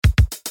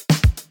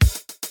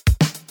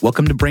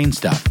Welcome to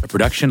Brainstuff, a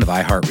production of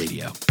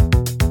iHeartRadio.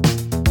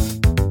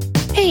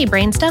 Hey,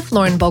 Brainstuff,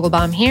 Lauren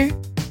Vogelbaum here.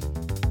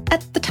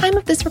 At the time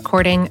of this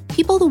recording,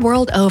 people the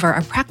world over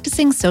are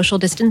practicing social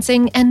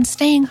distancing and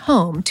staying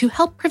home to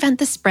help prevent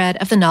the spread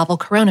of the novel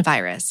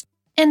coronavirus.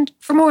 And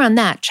for more on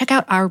that, check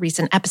out our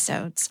recent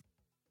episodes.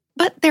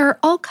 But there are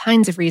all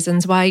kinds of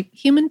reasons why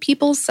human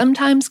people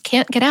sometimes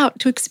can't get out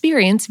to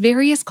experience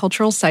various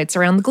cultural sites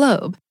around the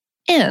globe.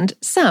 And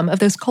some of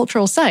those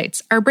cultural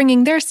sites are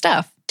bringing their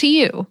stuff to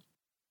you.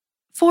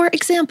 For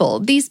example,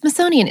 the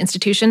Smithsonian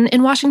Institution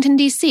in Washington,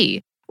 D.C.,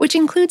 which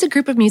includes a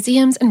group of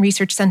museums and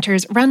research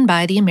centers run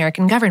by the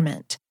American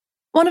government.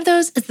 One of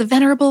those is the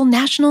venerable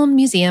National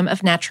Museum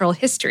of Natural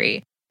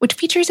History, which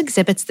features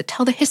exhibits that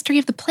tell the history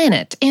of the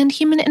planet and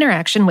human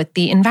interaction with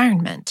the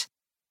environment.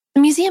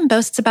 The museum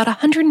boasts about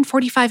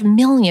 145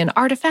 million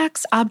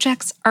artifacts,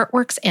 objects,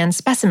 artworks, and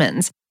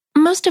specimens,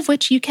 most of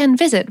which you can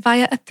visit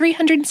via a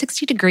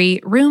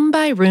 360-degree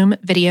room-by-room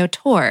video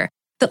tour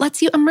that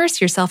lets you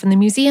immerse yourself in the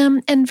museum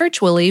and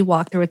virtually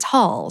walk through its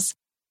halls.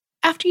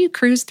 After you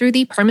cruise through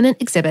the permanent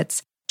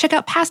exhibits, check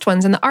out past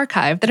ones in the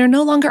archive that are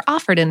no longer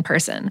offered in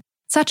person,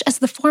 such as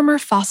the former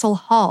Fossil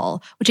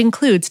Hall, which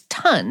includes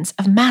tons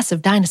of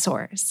massive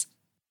dinosaurs.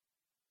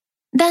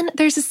 Then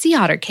there's a sea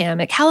otter cam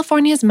at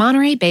California's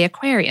Monterey Bay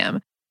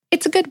Aquarium.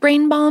 It's a good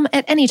brain balm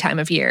at any time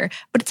of year,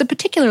 but it's a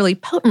particularly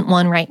potent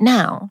one right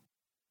now.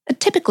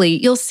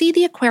 Typically, you'll see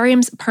the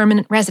aquarium's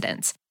permanent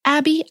residents,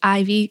 Abby,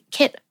 Ivy,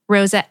 Kit,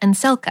 Rosa, and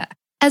Selka,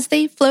 as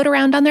they float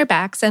around on their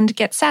backs and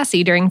get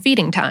sassy during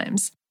feeding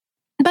times.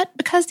 But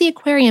because the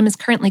aquarium is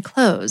currently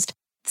closed,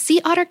 Sea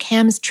Otter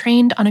Cam is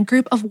trained on a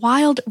group of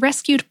wild,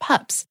 rescued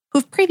pups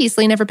who've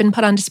previously never been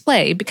put on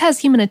display because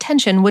human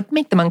attention would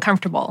make them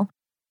uncomfortable.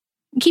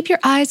 Keep your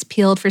eyes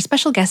peeled for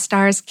special guest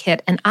stars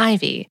Kit and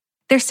Ivy.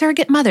 They're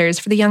surrogate mothers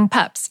for the young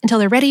pups until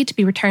they're ready to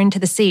be returned to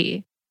the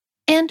sea.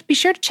 And be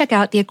sure to check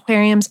out the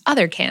aquarium's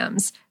other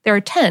cams. There are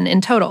 10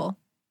 in total.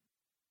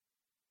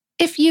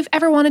 If you've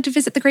ever wanted to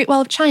visit the Great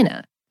Wall of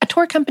China, a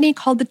tour company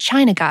called the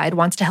China Guide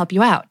wants to help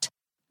you out.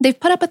 They've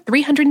put up a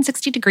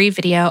 360-degree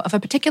video of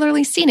a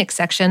particularly scenic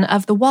section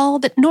of the wall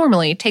that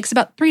normally takes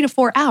about 3 to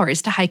 4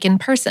 hours to hike in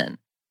person.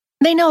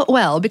 They know it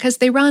well because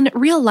they run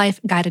real-life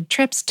guided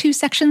trips to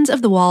sections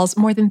of the walls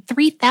more than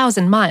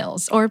 3,000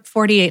 miles, or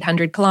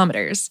 4,800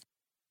 kilometers.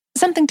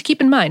 Something to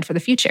keep in mind for the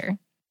future.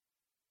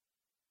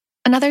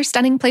 Another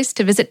stunning place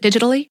to visit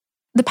digitally?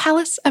 The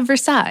Palace of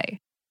Versailles.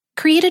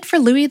 Created for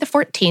Louis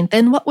XIV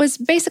in what was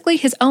basically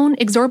his own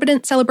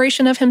exorbitant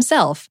celebration of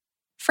himself,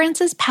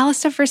 France's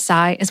Palace of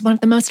Versailles is one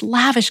of the most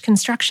lavish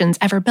constructions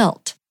ever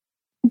built.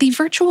 The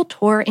virtual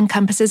tour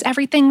encompasses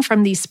everything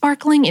from the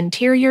sparkling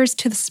interiors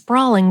to the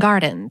sprawling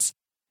gardens.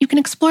 You can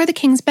explore the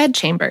king's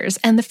bedchambers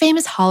and the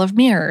famous Hall of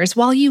Mirrors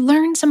while you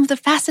learn some of the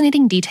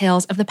fascinating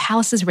details of the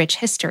palace's rich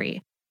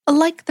history,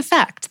 like the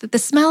fact that the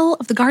smell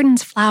of the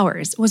garden's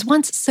flowers was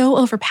once so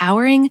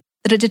overpowering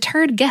that it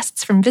deterred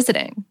guests from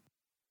visiting.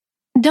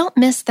 Don't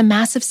miss the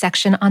massive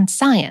section on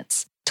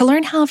science to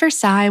learn how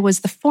Versailles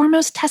was the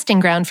foremost testing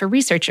ground for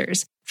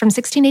researchers from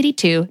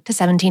 1682 to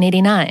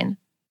 1789.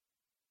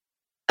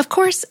 Of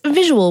course,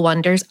 visual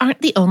wonders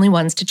aren't the only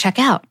ones to check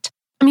out.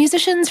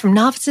 Musicians from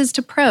novices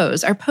to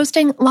pros are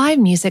posting live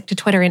music to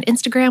Twitter and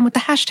Instagram with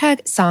the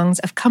hashtag Songs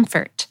of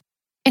Comfort.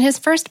 In his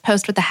first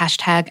post with the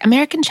hashtag,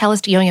 American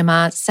cellist Yo-Yo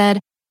Ma said,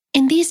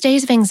 "In these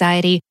days of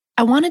anxiety,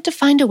 I wanted to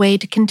find a way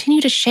to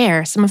continue to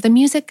share some of the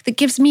music that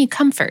gives me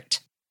comfort."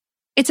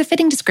 It's a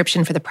fitting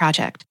description for the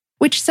project,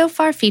 which so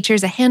far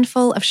features a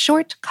handful of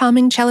short,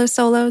 calming cello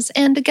solos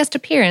and a guest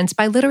appearance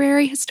by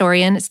literary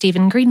historian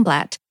Stephen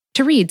Greenblatt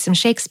to read some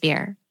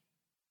Shakespeare.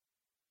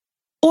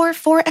 Or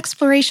for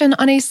exploration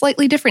on a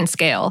slightly different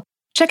scale,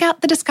 check out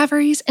the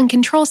Discoveries and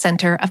Control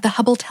Center of the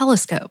Hubble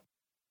Telescope.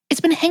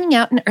 It's been hanging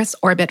out in Earth's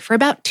orbit for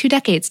about 2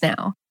 decades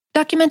now,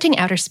 documenting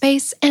outer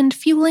space and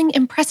fueling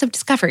impressive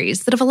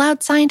discoveries that have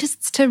allowed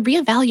scientists to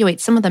reevaluate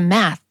some of the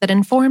math that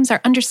informs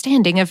our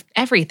understanding of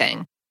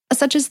everything,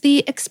 such as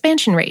the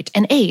expansion rate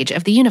and age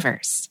of the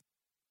universe.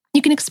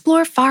 You can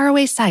explore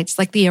faraway sites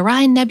like the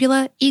Orion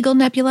Nebula, Eagle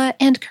Nebula,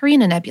 and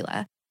Carina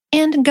Nebula,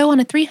 and go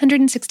on a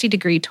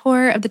 360-degree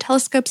tour of the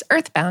telescope's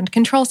Earthbound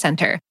Control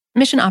Center,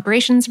 Mission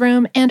Operations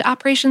Room, and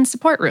Operations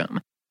Support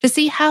Room to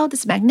see how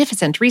this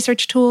magnificent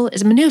research tool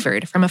is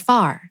maneuvered from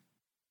afar.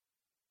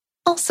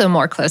 Also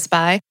more close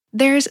by,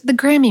 there's the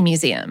Grammy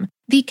Museum,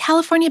 the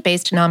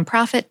California-based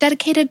nonprofit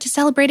dedicated to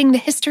celebrating the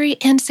history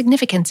and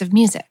significance of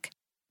music.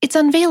 It's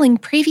unveiling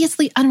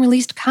previously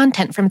unreleased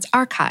content from its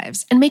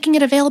archives and making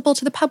it available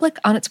to the public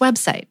on its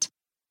website.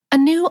 A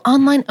new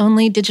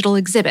online-only digital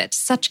exhibit,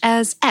 such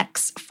as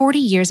X, 40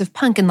 Years of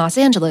Punk in Los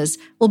Angeles,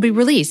 will be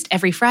released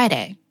every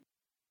Friday.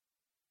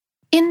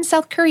 In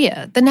South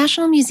Korea, the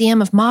National Museum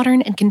of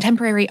Modern and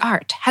Contemporary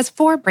Art has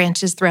 4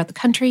 branches throughout the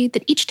country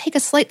that each take a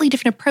slightly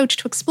different approach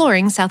to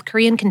exploring South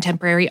Korean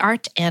contemporary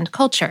art and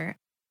culture.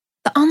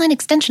 The online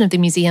extension of the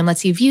museum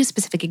lets you view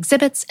specific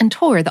exhibits and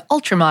tour the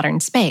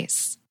ultra-modern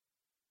space.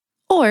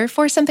 Or,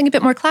 for something a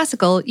bit more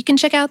classical, you can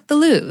check out the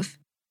Louvre.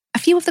 A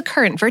few of the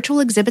current virtual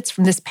exhibits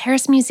from this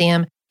Paris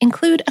museum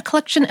include a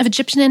collection of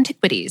Egyptian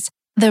antiquities,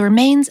 the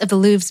remains of the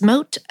Louvre's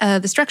moat,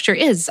 the structure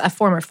is a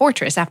former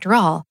fortress after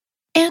all,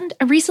 and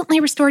a recently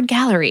restored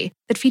gallery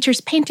that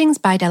features paintings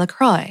by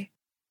Delacroix.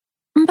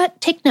 But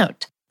take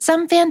note,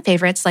 some fan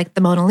favorites like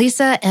the Mona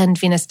Lisa and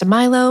Venus de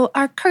Milo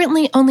are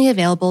currently only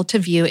available to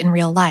view in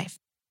real life.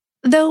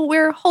 Though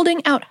we're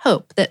holding out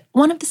hope that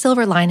one of the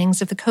silver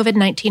linings of the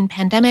COVID-19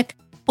 pandemic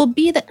will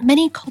be that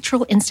many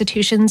cultural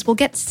institutions will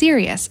get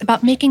serious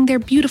about making their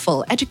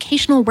beautiful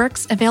educational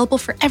works available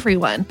for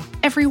everyone,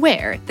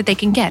 everywhere that they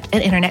can get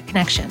an internet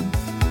connection.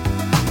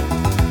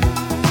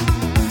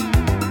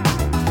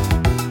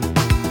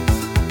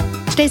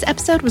 Today's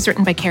episode was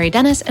written by Carrie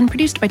Dennis and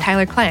produced by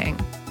Tyler Klang.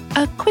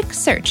 A quick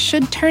search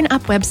should turn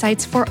up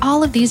websites for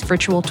all of these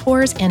virtual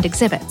tours and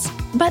exhibits.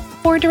 But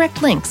for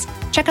direct links,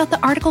 check out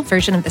the article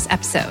version of this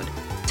episode,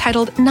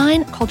 titled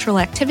 9 Cultural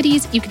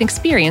Activities You Can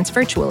Experience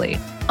Virtually,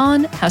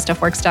 on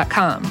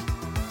HowStuffWorks.com.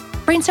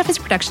 Brainstuff is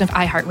a production of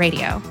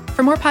iHeartRadio.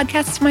 For more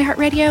podcasts from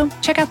iHeartRadio,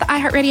 check out the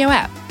iHeartRadio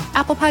app,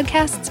 Apple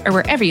Podcasts, or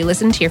wherever you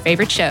listen to your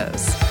favorite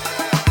shows.